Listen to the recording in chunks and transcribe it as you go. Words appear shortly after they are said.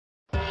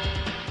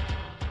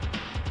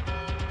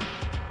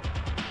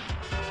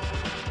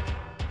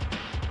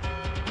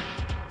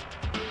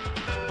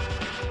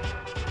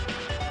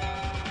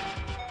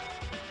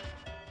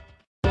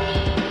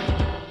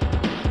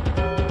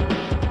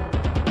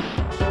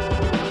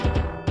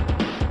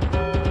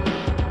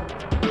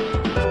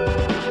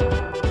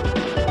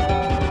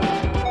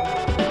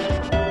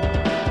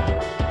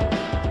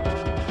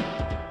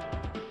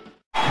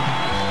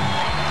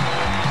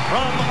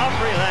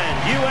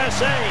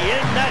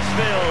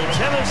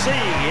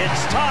Tennessee,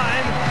 it's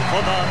time for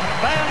the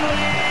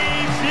Family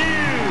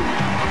Feud.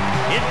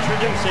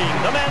 Introducing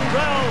the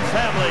Mandrells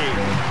family.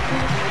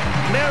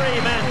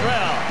 Mary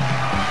Mandrell,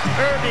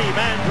 Irby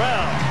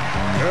Mandrell,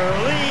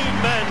 Erlene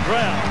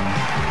Mandrell,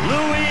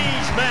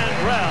 Louise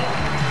Mandrell,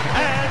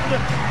 and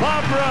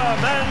Barbara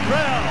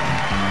Mandrell.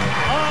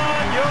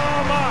 On your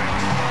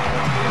marks,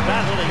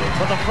 battling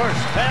for the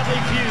first Family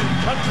Feud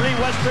Country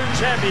Western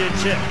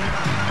Championship.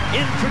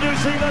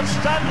 Introducing the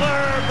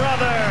Statler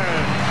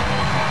brothers.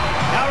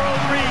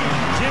 Harold Reed,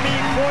 Jimmy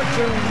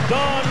Fortune,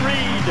 Don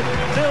Reed,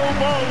 Phil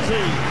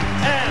Ballsy,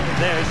 and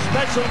their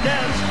special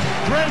guest,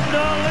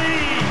 Brenda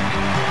Lee.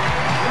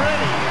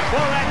 Ready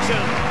for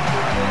action.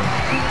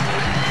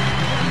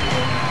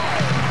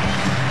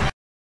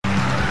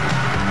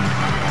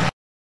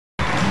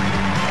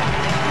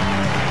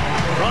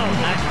 From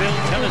Nashville,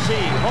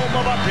 Tennessee, home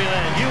of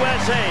Opryland,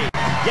 USA,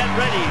 get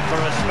ready for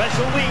a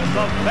special week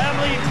of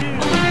Family Feud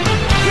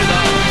with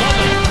our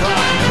loving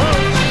prime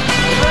coach,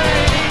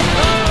 Ray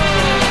Cole.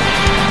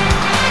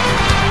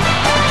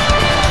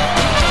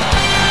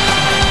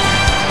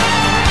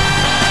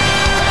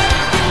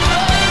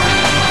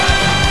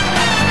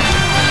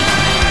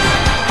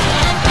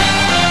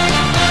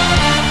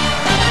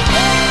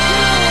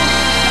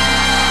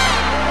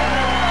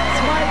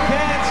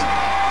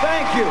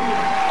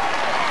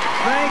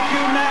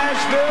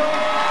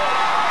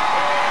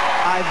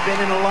 I've been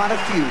in a lot of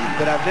feuds,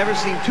 but I've never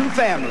seen two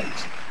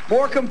families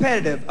more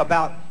competitive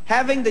about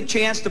having the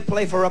chance to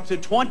play for up to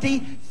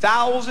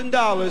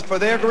 $20,000 for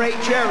their great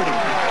charity.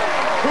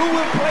 Who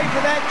will play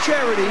for that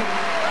charity?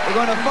 We're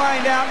going to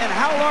find out. And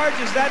how large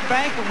is that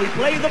bank when we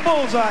play the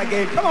bullseye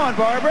game? Come on,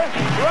 Barbara.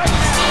 Right now.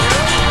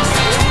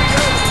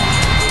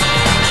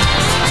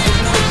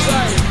 This is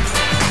exciting.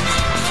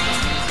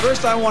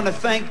 First, I want to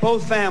thank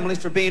both families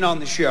for being on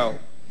the show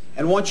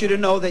and want you to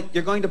know that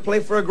you're going to play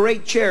for a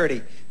great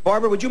charity.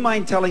 Barbara, would you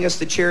mind telling us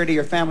the charity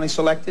your family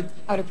selected?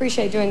 I would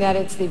appreciate doing that.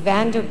 It's the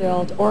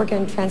Vanderbilt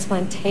Organ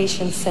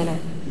Transplantation Center.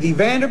 The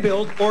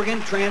Vanderbilt Organ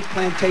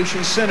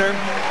Transplantation Center.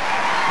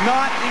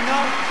 Not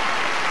enough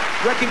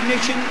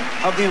recognition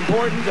of the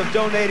importance of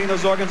donating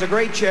those organs. A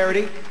great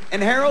charity.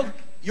 And Harold,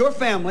 your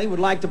family would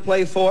like to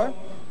play for?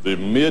 The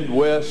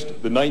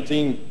Midwest, the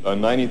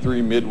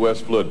 1993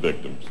 Midwest flood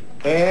victims.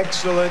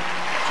 Excellent.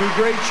 Two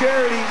great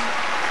charities.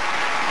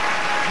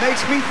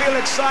 Makes me feel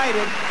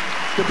excited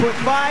to put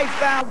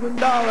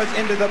 $5,000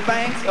 into the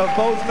banks of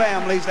both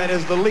families. That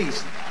is the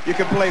least you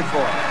can play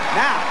for.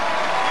 Now,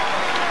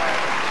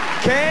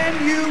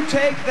 can you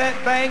take that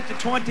bank to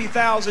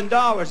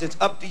 $20,000? It's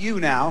up to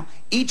you now.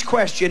 Each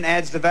question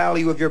adds the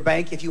value of your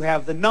bank. If you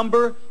have the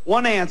number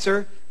one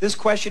answer, this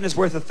question is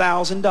worth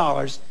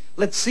 $1,000.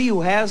 Let's see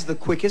who has the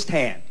quickest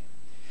hand.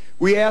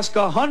 We ask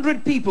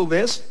 100 people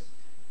this,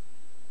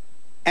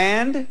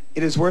 and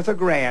it is worth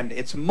 $1,000.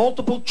 It's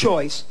multiple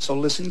choice, so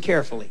listen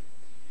carefully.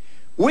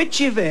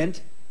 Which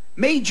event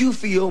made you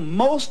feel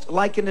most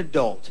like an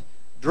adult?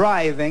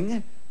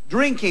 Driving,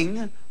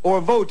 drinking,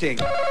 or voting?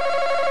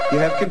 You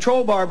have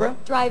control, Barbara.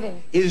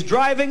 Driving. Is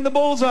driving the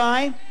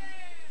bullseye?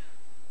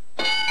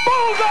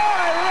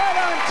 Bullseye! Right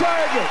on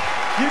target.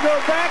 You go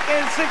back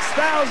and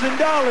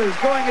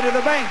 $6,000 going into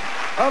the bank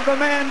of the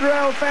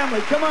Mandrell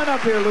family. Come on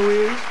up here,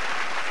 Louise.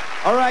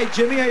 All right,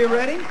 Jimmy, are you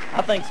ready?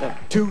 I think so.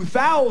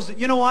 2,000.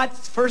 You know what?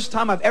 It's the first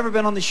time I've ever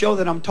been on the show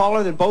that I'm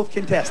taller than both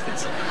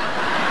contestants.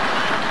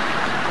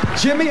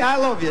 Jimmy, I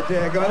love you,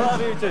 daggone. I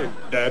love you too.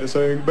 Daddy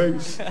sang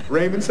bass,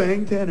 Raymond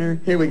sang tenor.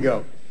 Here we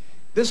go.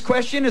 This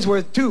question is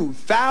worth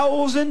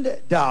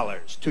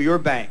 $2,000 to your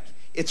bank.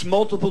 It's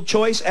multiple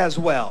choice as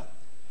well.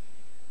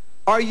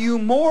 Are you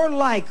more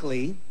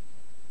likely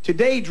to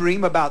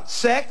daydream about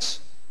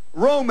sex,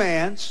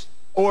 romance,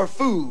 or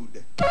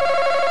food?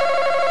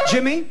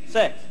 Jimmy?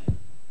 Sex.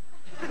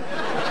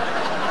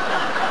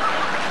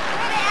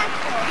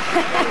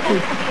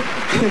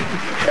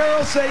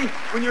 Carol say,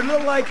 when you're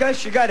little like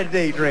us, you got to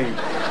daydream.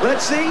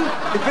 Let's see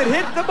if it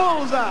hit the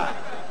bullseye.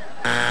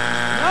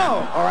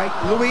 No. All right,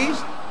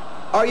 Louise,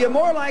 are you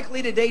more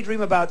likely to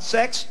daydream about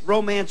sex,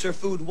 romance, or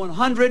food?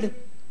 100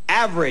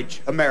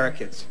 average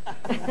Americans.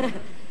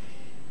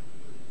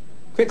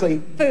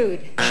 Quickly.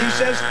 Food.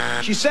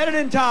 She said it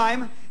in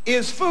time.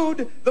 Is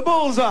food the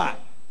bullseye?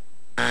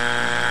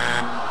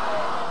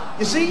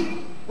 You see,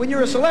 when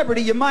you're a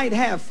celebrity, you might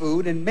have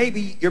food, and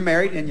maybe you're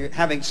married and you're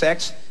having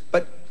sex,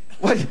 but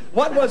what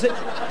was it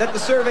that the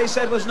survey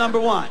said was number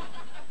one?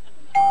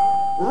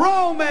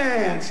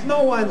 Romance.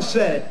 No one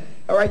said it.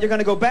 All right, you're going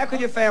to go back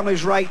with your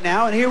families right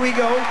now, and here we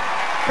go.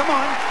 Come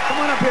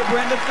on up here,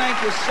 Brenda.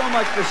 Thank you so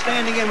much for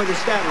standing in with the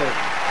Statlers.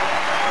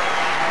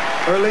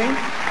 Erlene,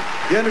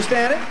 you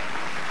understand it?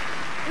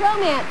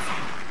 Romance.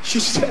 She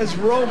says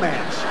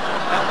romance.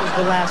 That was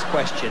the last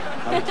question.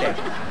 Okay.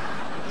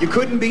 You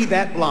couldn't be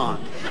that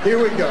blonde. Here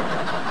we go.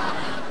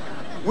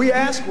 We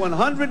asked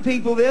 100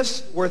 people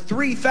this, worth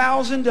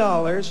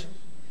 $3,000.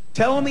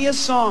 Tell me a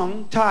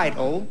song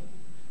title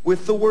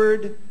with the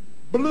word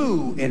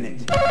blue in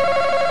it.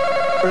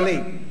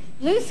 Erlene.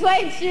 Blue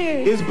suede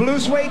shoes. Is blue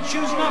suede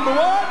shoes number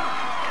one?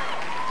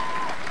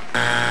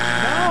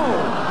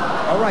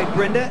 No. All All right,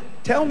 Brenda,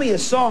 tell me a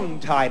song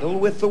title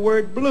with the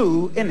word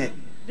blue in it.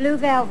 Blue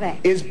Velvet.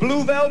 Is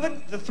Blue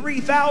Velvet the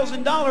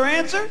 $3,000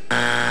 answer?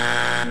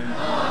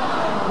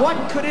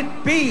 What could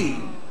it be?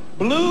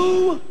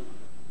 Blue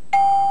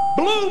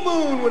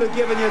Moon would have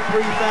given you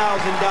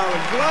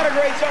 $3,000. A lot of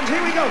great songs.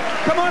 Here we go.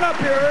 Come on up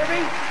here,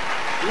 Irving.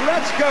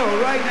 Let's go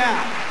right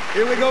now.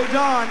 Here we go,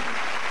 Don.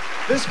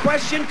 This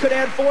question could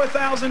add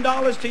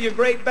 $4,000 to your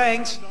great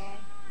banks.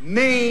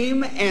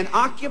 Name an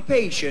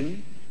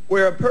occupation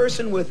where a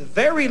person with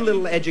very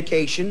little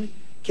education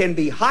can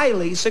be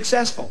highly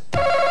successful.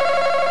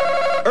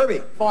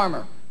 Irving.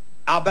 Farmer.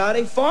 How about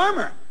a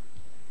farmer?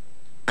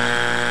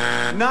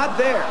 Not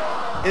there.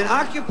 An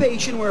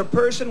occupation where a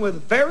person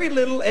with very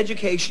little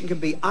education can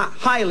be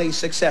highly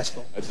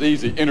successful. That's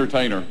easy.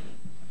 Entertainer.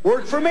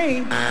 Worked for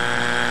me.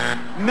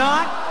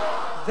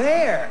 Not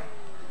there.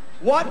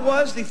 What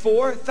was the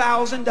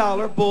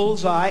 $4,000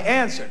 bullseye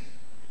answer?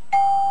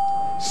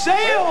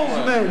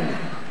 Salesman.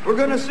 We're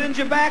going to send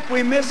you back.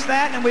 We missed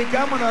that, and we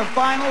come with our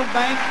final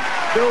bank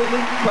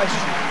building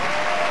question.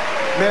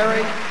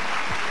 Mary,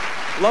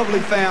 lovely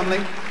family.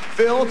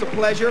 Phil, it's a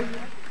pleasure.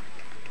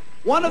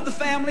 One of the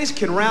families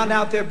can round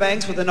out their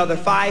banks with another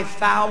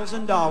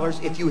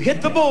 $5,000 if you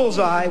hit the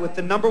bullseye with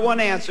the number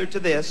one answer to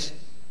this.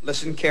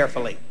 Listen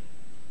carefully.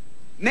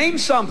 Name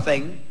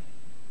something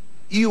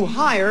you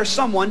hire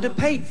someone to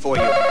paint for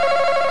you.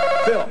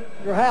 Phil.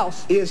 Your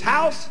house. Is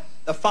house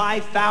the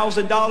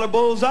 $5,000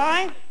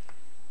 bullseye?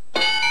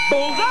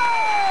 Bullseye!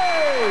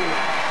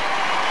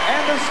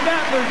 And the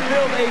Statlers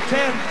build a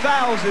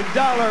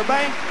 $10,000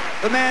 bank.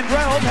 The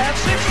Mandrells have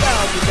 $6,000.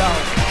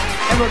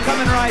 And we're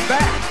coming right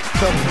back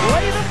to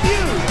play the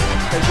Feud.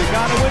 Because you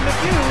gotta win the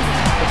Feud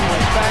to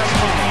play fast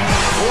money.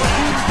 More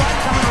Feud fight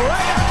coming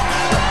right up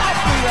to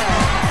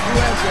Opryland,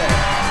 USA.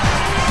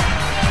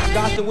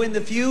 Got to win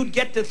the Feud,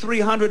 get to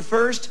 300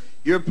 first.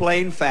 You're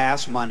playing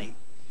fast money.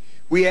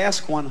 We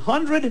ask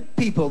 100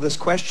 people this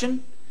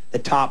question. The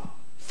top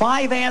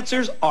 5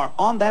 answers are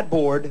on that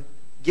board.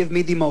 Give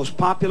me the most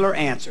popular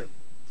answer.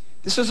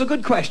 This is a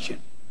good question.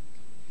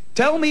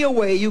 Tell me a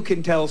way you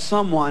can tell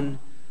someone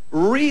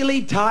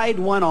really tied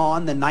one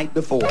on the night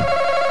before.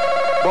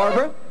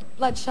 Barbara?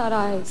 Bloodshot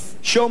eyes.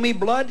 Show me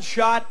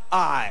bloodshot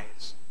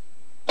eyes.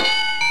 Bam!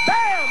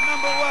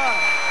 Number 1.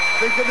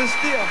 Think of the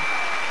steal.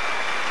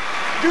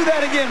 Do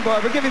that again,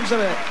 Barbara. Give him some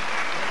of that.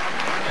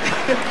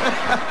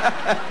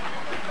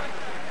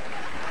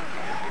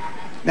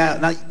 Now,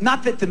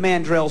 not that the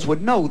Mandrells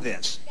would know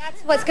this.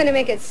 That's what's going to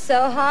make it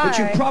so hard. But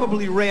you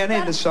probably ran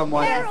into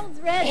someone. Harold's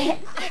ready.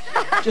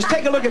 Just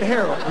take a look at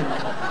Harold.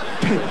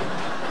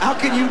 How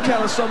can you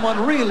tell someone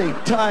really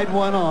tied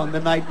one on the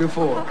night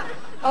before?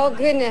 Oh,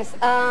 goodness.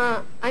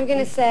 I'm going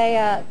to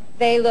say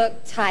they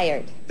look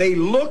tired. They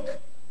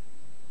look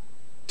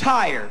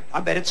tired. I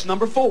bet it's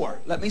number 4.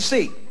 Let me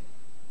see.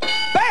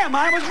 Bam!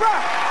 I was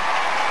right.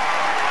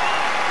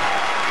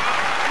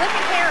 Look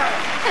at Harold.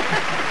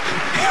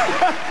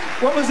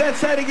 What was that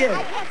said again?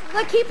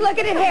 Look, keep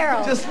looking at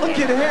Harold. Just look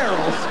at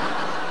Harold.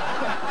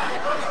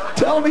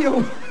 Tell me,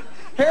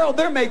 Harold,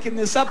 they're making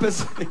this up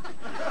as...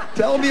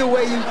 Tell me a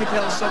way you can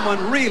tell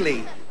someone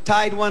really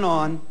tied one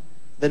on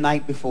the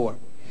night before.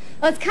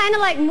 Well, it's kind of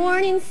like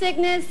morning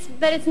sickness,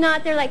 but it's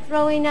not. They're like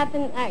throwing up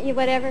and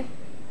whatever.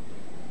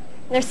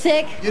 They're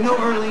sick. You know,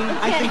 Earlene,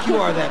 I think you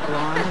are that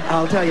blonde.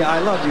 I'll tell you, I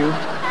love you.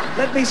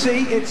 Let me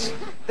see.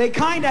 They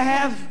kind of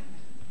have...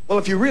 Well,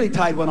 if you really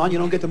tied one on, you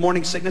don't get the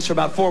morning sickness for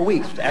about 4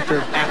 weeks after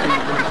you really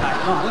tied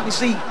it on. Let me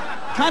see.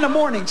 Kind of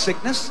morning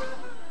sickness.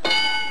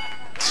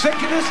 Sick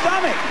in the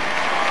stomach.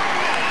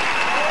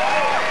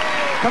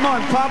 Come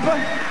on, Papa.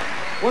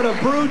 What a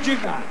brood you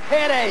got.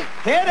 Headache.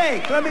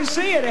 Headache. Let me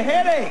see it. A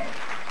headache.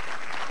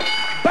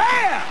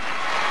 Bam!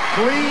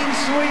 Clean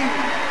sweep.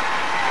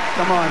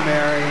 Come on,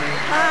 Mary.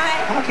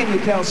 Hi. How can you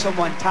tell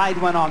someone tied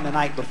one on the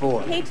night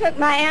before? He took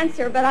my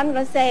answer, but I'm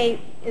going to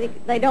say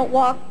they don't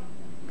walk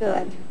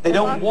good. They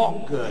don't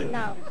walk good.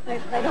 No, they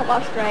don't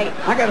walk straight.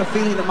 I got a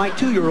feeling that my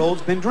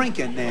 2-year-old's been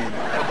drinking then.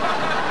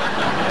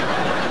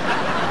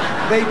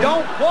 They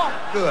don't walk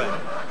good.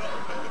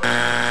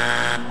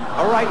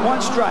 All right,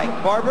 1 strike.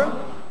 Barbara?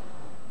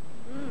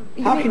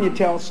 How can you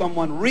tell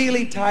someone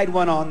really tied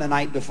one on the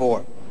night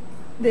before?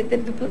 The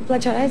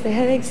bloodshot eyes, the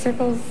headache,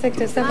 circles,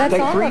 sickness, that's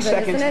Take all 3 of it,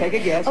 seconds, isn't it? take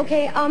a guess.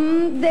 Okay,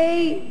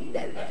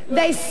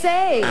 they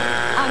say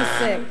I'm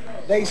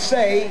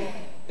sick.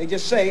 They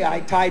just say,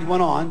 I tied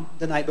one on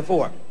the night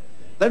before.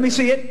 Let me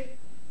see it.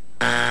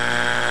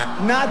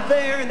 Not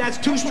there, and that's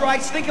 2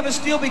 strikes. Think of a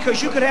steal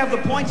because you could have the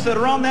points that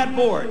are on that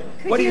board.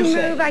 What do you say?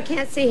 Could you move? I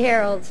can't see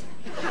Harold.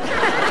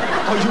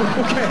 Oh, you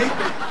okay?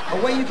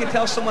 A way you can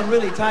tell someone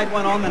really tied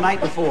one on the night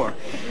before.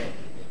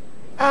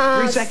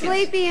 3 seconds.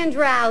 Sleepy and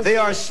drowsy. They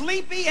are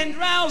sleepy and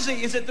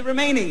drowsy. Is it the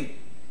remaining?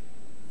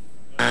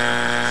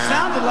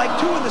 Sounded like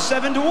 2 of the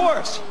 7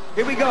 dwarfs.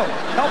 Here we go.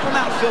 Help them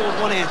out, Phil,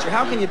 with 1 answer.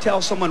 How can you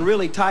tell someone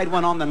really tied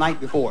one on the night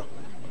before?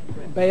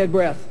 Bad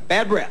breath.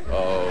 Bad breath.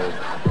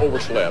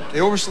 Overslept. They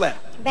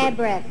overslept. Bad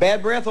breath.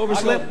 Bad breath,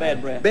 overslept?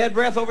 Bad breath. Bad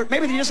breath,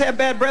 maybe they just have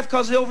bad breath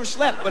because they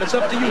overslept, but it's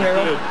up to you,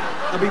 Harold.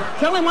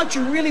 Tell him what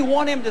you really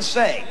want him to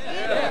say.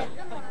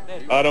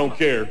 I don't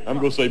care. I'm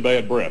going to say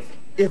bad breath.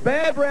 If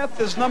bad breath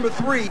is number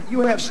 3,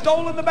 you have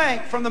stolen the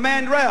bank from the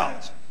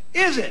Mandrells.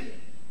 Is it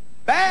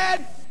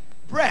bad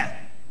breath?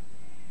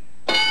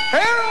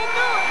 Harold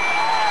knew it!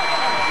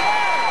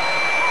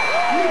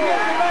 You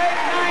get the bank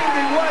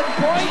 91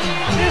 points.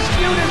 This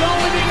feud has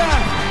only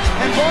begun.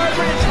 And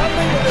Barbara is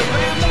huddling with her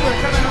family.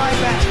 We're coming right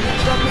back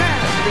from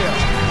Nashville,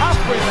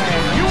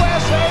 Opryland,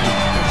 USA.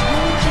 The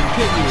feud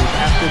continues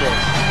after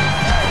this.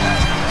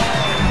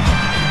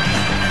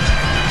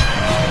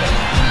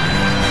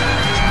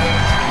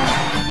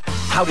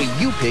 How do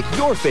you pick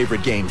your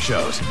favorite game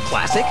shows?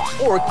 Classic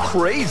or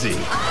crazy?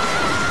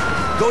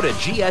 Go to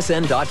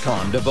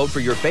gsn.com to vote for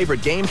your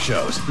favorite game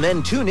shows, and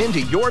then tune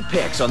into your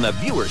picks on the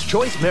Viewer's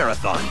Choice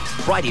Marathon,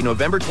 Friday,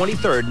 November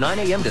 23rd, 9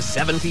 a.m. to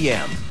 7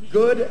 p.m.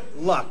 Good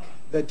luck.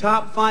 The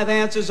top 5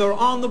 answers are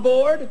on the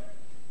board.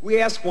 We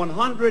ask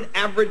 100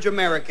 average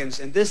Americans,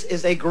 and this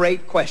is a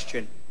great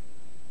question.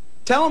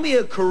 Tell me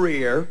a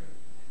career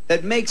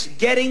that makes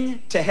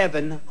getting to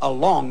heaven a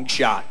long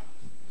shot.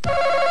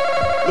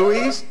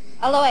 Louise?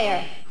 A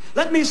lawyer.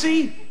 Let me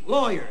see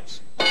lawyers.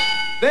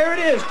 There it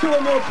is, 2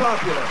 are more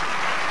popular.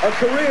 A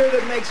career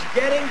that makes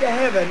getting to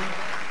heaven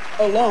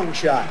a long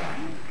shot.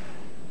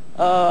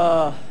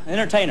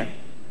 Entertainer.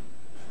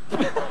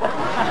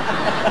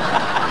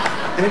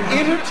 An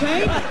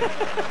entertainer?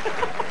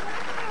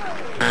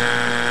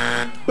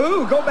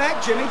 Boo, go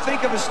back, Jimmy.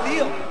 Think of a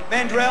steal.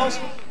 Mandrells,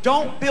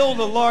 don't build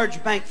a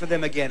large bank for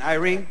them again.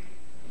 Irene?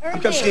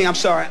 I'm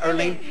sorry,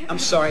 Erlene. I'm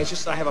sorry. It's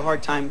just I have a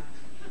hard time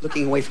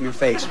looking away from your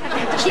face.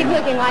 Keep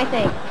looking, I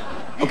think.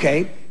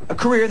 Okay. A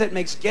career that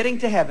makes getting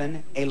to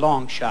heaven a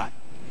long shot.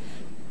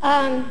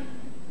 A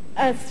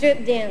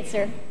strip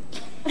dancer.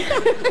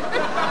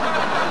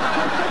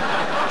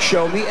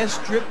 Show me a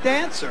strip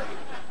dancer.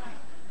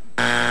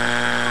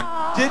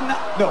 Did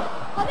not. No.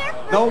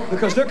 No,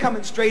 because they're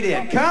coming straight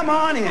in. Come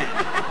on in.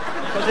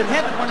 Because in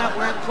heaven, we're not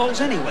wearing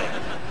clothes anyway.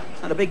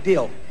 It's not a big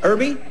deal.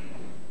 Irby?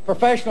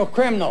 Professional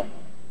criminal.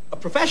 A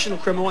professional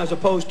criminal as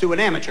opposed to an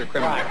amateur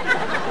criminal.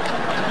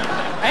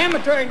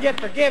 Amateur can get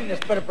forgiveness,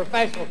 but a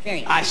professional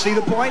can't. I see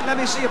the point. Let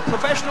me see a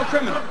professional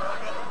criminal.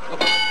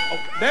 Oh,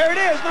 there it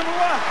is, number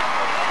 1.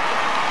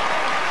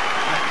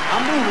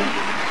 I'm moving.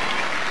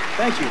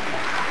 Thank you.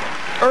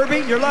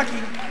 Irby, you're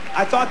lucky.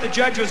 I thought the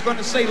judge was going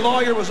to say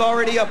lawyer was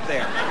already up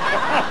there.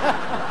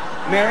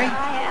 Mary? I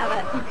have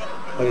it.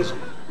 What is it?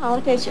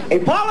 Politician. A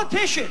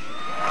politician.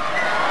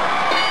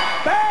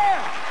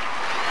 Bam!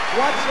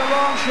 What's the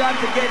long shot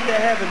to get to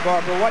heaven,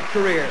 Barbara? What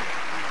career?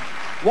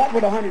 What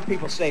would 100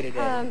 people say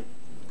today?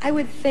 I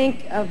would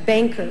think a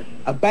banker.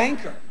 A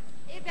banker.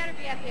 It better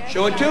be up there.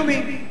 Show it to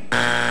me.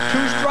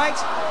 2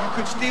 strikes, you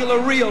could steal a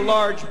real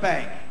large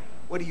bank.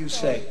 What do you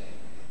say?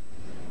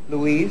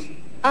 Louise?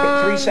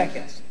 3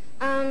 seconds.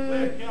 I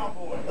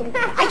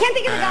can't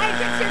think of the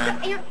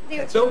guy.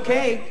 It's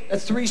okay.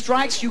 That's 3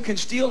 strikes. You can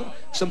steal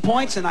some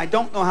points, and I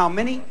don't know how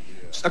many.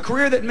 A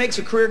career that makes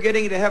a career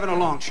getting into heaven a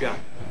long shot.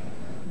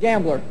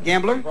 Gambler.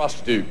 Gambler?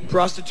 Prostitute.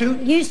 Prostitute?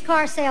 Used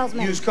car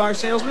salesman. Used car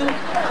salesman?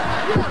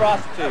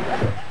 Prostitute.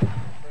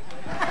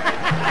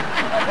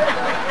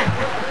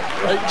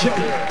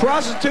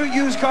 Prostitute,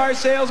 used car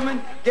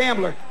salesman,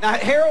 gambler. Now,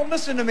 Harold,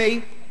 listen to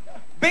me.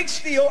 Big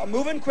steal. I'm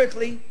moving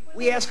quickly.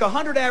 We ask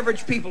 100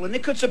 average people, and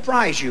it could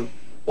surprise you.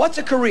 What's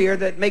a career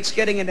that makes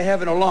getting into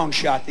heaven a long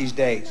shot these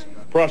days?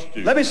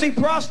 Prostitute. Let me see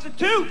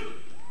prostitute.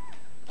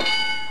 Bam!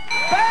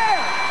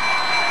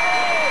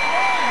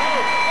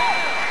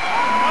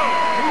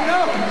 He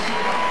knows.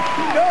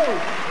 He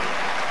knows.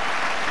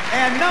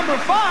 And number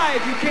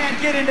 5, you can't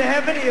get into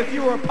heaven if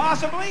you are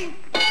possibly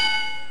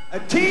a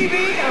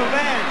TV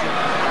evangelist.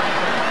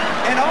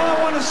 And all I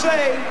want to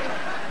say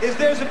is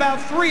there's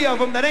about 3 of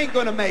them that ain't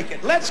going to make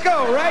it. Let's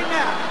go right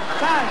now.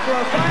 Time for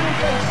a final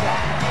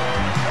face-off.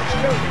 Let's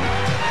go.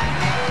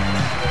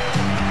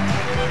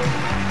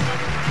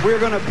 We're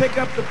going to pick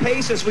up the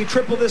pace as we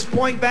triple this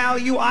point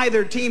value.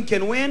 Either team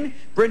can win.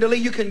 Brenda Lee,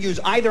 you can use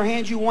either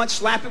hand you want.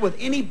 Slap it with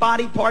any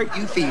body part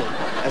you feel,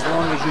 as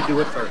long as you do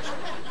it first.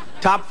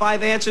 Top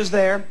 5 answers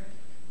there.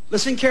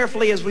 Listen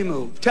carefully as we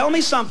move. Tell me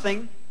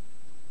something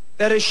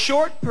that a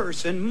short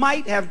person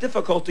might have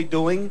difficulty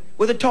doing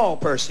with a tall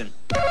person.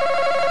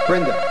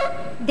 Brenda.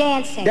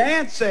 Dancing.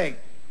 Dancing.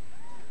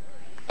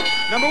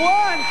 Number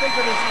 1, think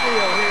of the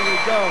steal. Here we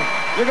go.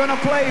 You're going to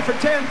play for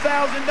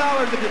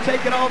 $10,000 if you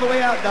take it all the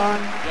way out, Don.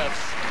 Yes.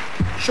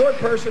 Short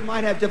person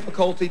might have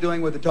difficulty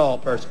doing with a tall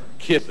person.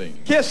 Kissing.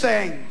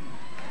 Kissing.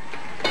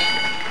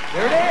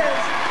 There it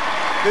is.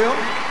 Bill.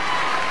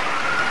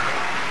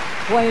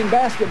 Playing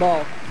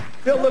basketball.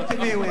 Phil looked at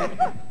me and went,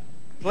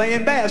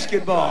 playing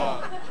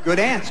basketball. Good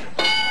answer.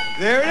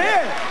 There it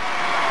is.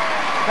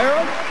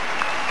 Harold?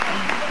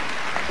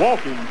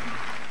 Walking.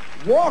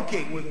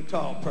 Walking with a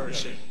tall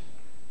person.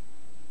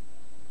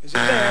 Is it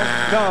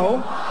there?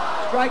 No.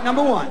 Strike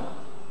number 1.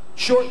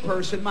 Short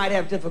person might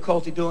have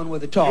difficulty doing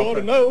with a tall You ought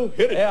to person. know.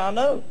 Hit it. Yeah, I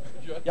know.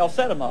 Y'all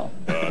said them all.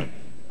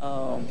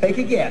 Take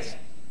a guess.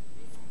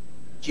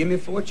 Jimmy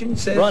Fortune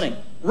says... Running.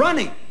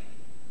 Running.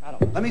 I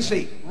don't. Let me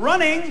see.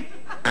 Running.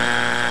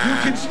 You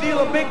can steal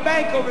a big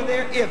bank over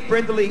there if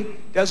Brenda Lee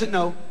doesn't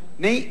know.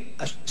 Name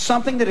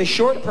something that a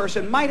short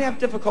person might have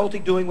difficulty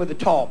doing with a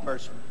tall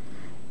person.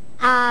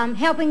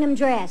 Helping them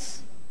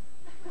dress.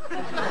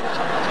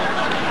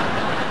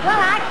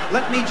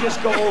 Let me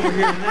just go over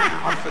here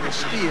now for the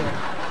steal.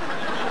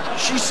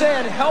 She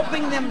said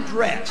helping them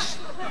dress.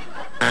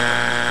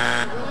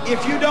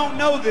 If you don't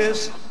know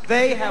this,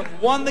 they have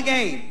won the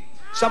game.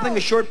 Something a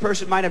short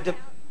person might have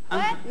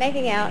What?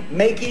 Making out.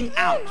 Making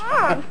out.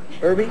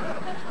 Herbie?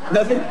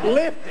 Nothing?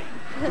 Lifting.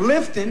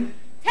 Lifting.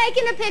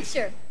 Taking a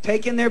picture.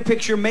 Taking their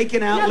picture,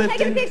 making out, No, lifting.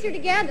 taking a picture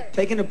together.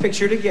 Taking a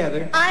picture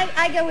together.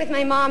 I go with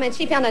my mom, and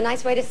she found a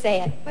nice way to say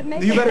it.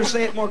 But You better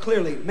say it more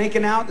clearly.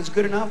 Making out is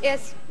good enough?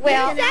 Yes.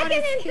 Well, second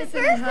and the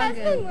first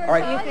husband were All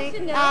right. college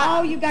to know.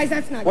 Oh, you guys,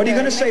 that's not What are you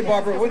good. going to say,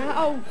 Barbara? You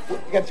Oh,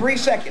 got 3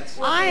 seconds.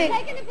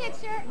 Taking a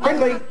picture.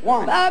 Quickly,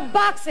 1.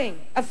 boxing,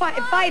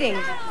 fighting.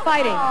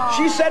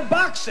 She said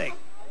boxing.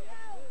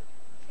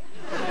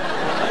 The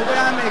way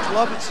I make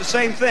love, it's the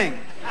same thing.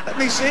 Let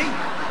me see.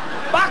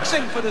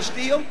 Boxing for the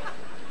steal.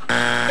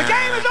 The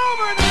game is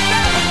over and the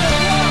Statlers have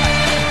won.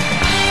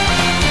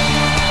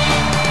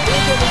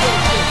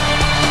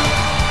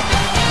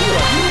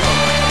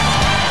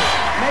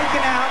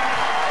 Making out.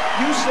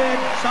 You said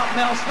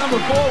something else.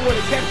 Number 4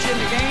 would have kept you in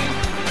the game.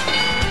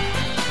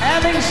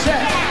 Having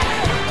sex.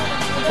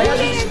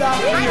 Hasn't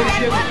stopped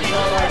leadership, is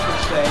all I can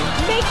say.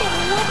 Making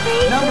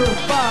whoopee. Number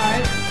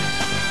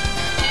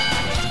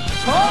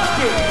 5.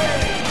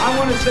 Talking. I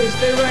want to say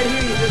stay right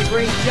here. You did a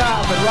great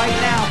job. But right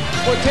now,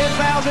 for $10,000, I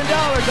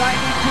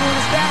need 2 of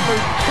the Statlers.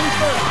 Who's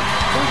first?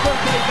 Who's going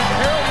to play that?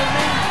 Harold and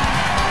me?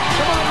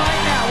 Come on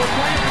right now. We're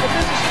playing for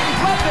the Mississippi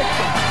Club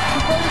victim.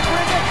 Who's going to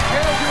bring it?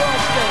 Harold, you all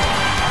stay.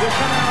 We're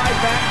coming right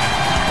back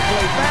to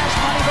play Fast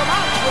Money from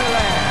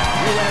Opryland,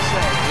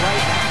 USA.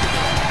 Right after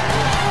this.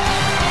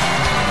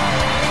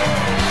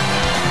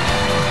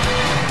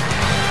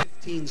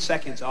 15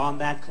 seconds on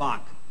that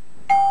clock.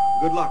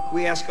 Good luck.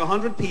 We ask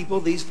 100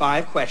 people these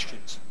 5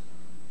 questions.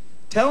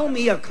 Tell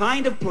me a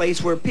kind of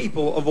place where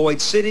people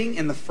avoid sitting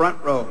in the front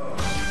row.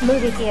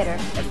 Movie theater.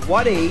 At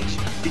what age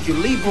did you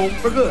leave home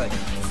for good?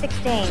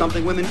 16.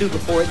 Something women do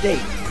before a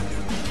date.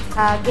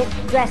 Get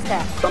dressed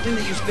up. Something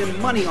that you spend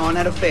money on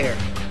at a fair.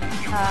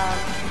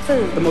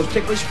 Food. The most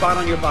ticklish spot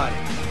on your body.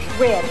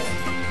 Ribs.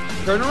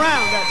 Turn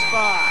around, that's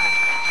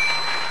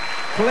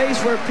 5.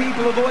 Place where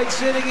people avoid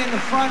sitting in the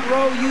front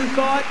row, you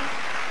thought?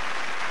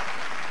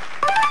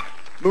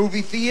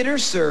 Movie theater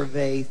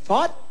survey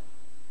thought?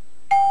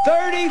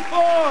 34.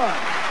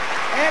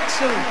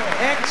 Excellent,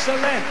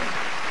 excellent.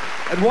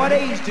 At what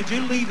age did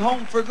you leave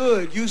home for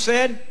good? You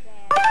said?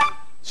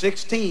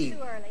 16. Too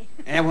early.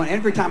 And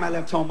every time I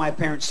left home, my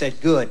parents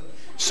said good.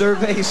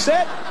 Survey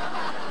set.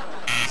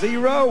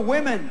 0.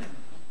 Women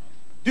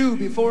do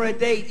before a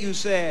date, you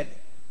said.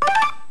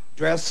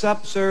 Dress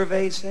up,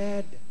 survey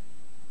said.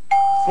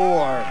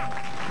 4.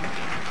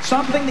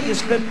 Something that you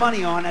spend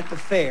money on at the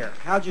fair.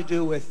 How'd you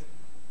do with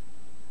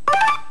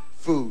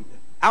food?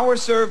 Our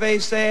survey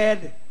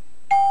said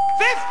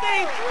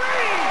 53!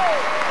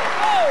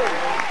 Oh!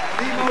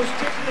 The most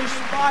ticklish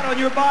spot on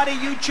your body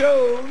you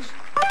chose.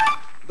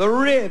 The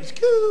ribs.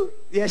 Coo.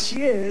 Yes,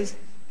 she is.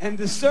 And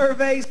the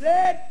survey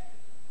said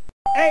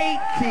 18,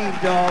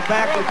 doll.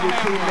 Back with your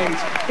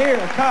teammates. Here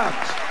comes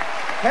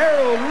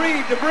Harold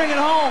Reed to bring it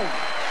home.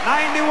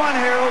 91,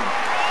 Harold.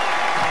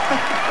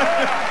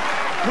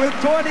 With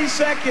 20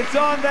 seconds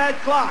on that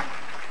clock.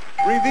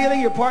 Revealing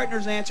your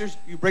partner's answers.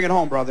 You bring it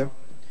home, brother.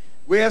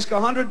 We ask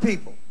 100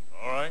 people.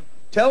 All right.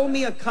 Tell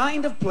me a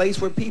kind of place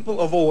where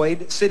people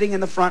avoid sitting in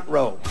the front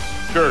row.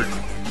 Church.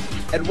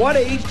 At what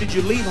age did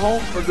you leave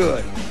home for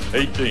good?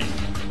 18.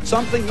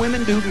 Something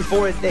women do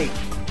before a date.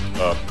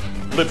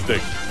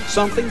 Lipstick.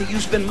 Something that you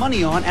spend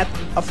money on at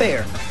a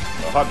fair.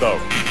 Hot dog.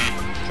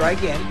 Try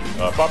again.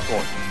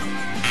 Popcorn.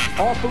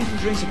 All food and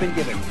drinks have been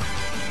given.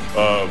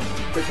 The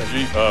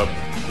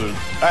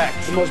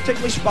axe. The most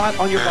ticklish spot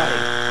on your body.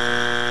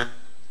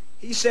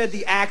 He said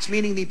the acts,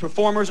 meaning the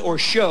performers or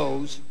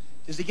shows.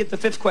 Does he get the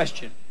 5th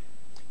question?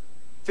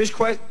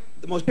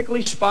 The most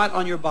ticklish spot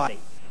on your body.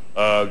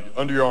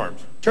 Under your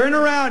arms. Turn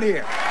around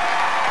here.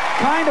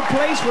 Kind of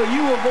place where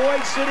you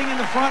avoid sitting in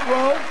the front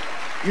row.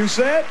 You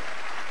said?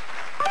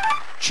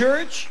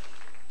 Church.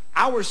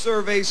 Our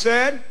survey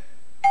said?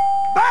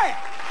 Bang!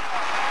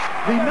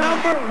 The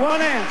number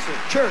 1 answer,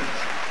 church.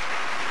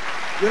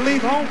 You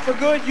leave home for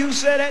good, you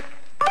said it.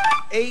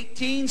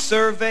 18,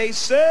 survey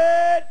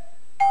said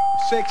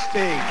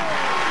 16.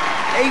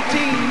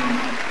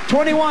 18,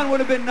 21 would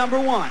have been number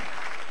 1.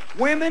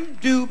 Women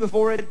do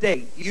before a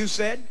date, you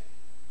said.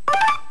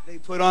 They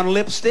put on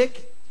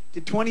lipstick.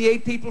 Did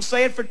 28 people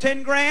say it for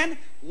 10 grand?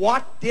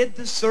 What did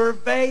the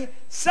survey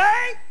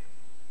say?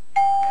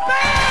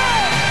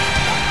 Bang!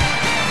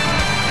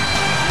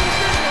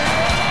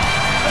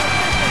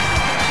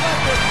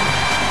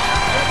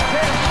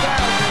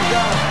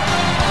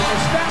 The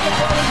Statlers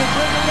brothers and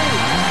Brenda Lee.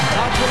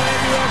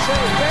 Opryland, USA.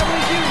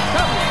 Family Feud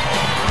coming.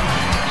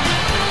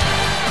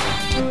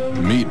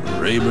 Meet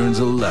Rayburn's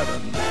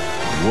 11.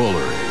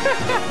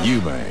 Woolery,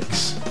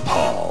 Eubanks,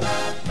 Hall,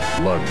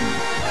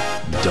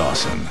 Ludden,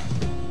 Dawson,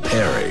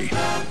 Perry,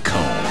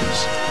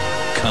 Combs,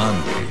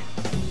 Convey,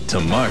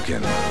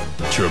 Tamarkin,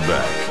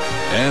 Trebek,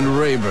 and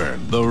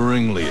Rayburn, the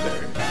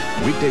ringleader.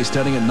 Weekday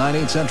starting at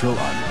 9/8 Central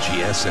on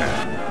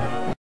GSN.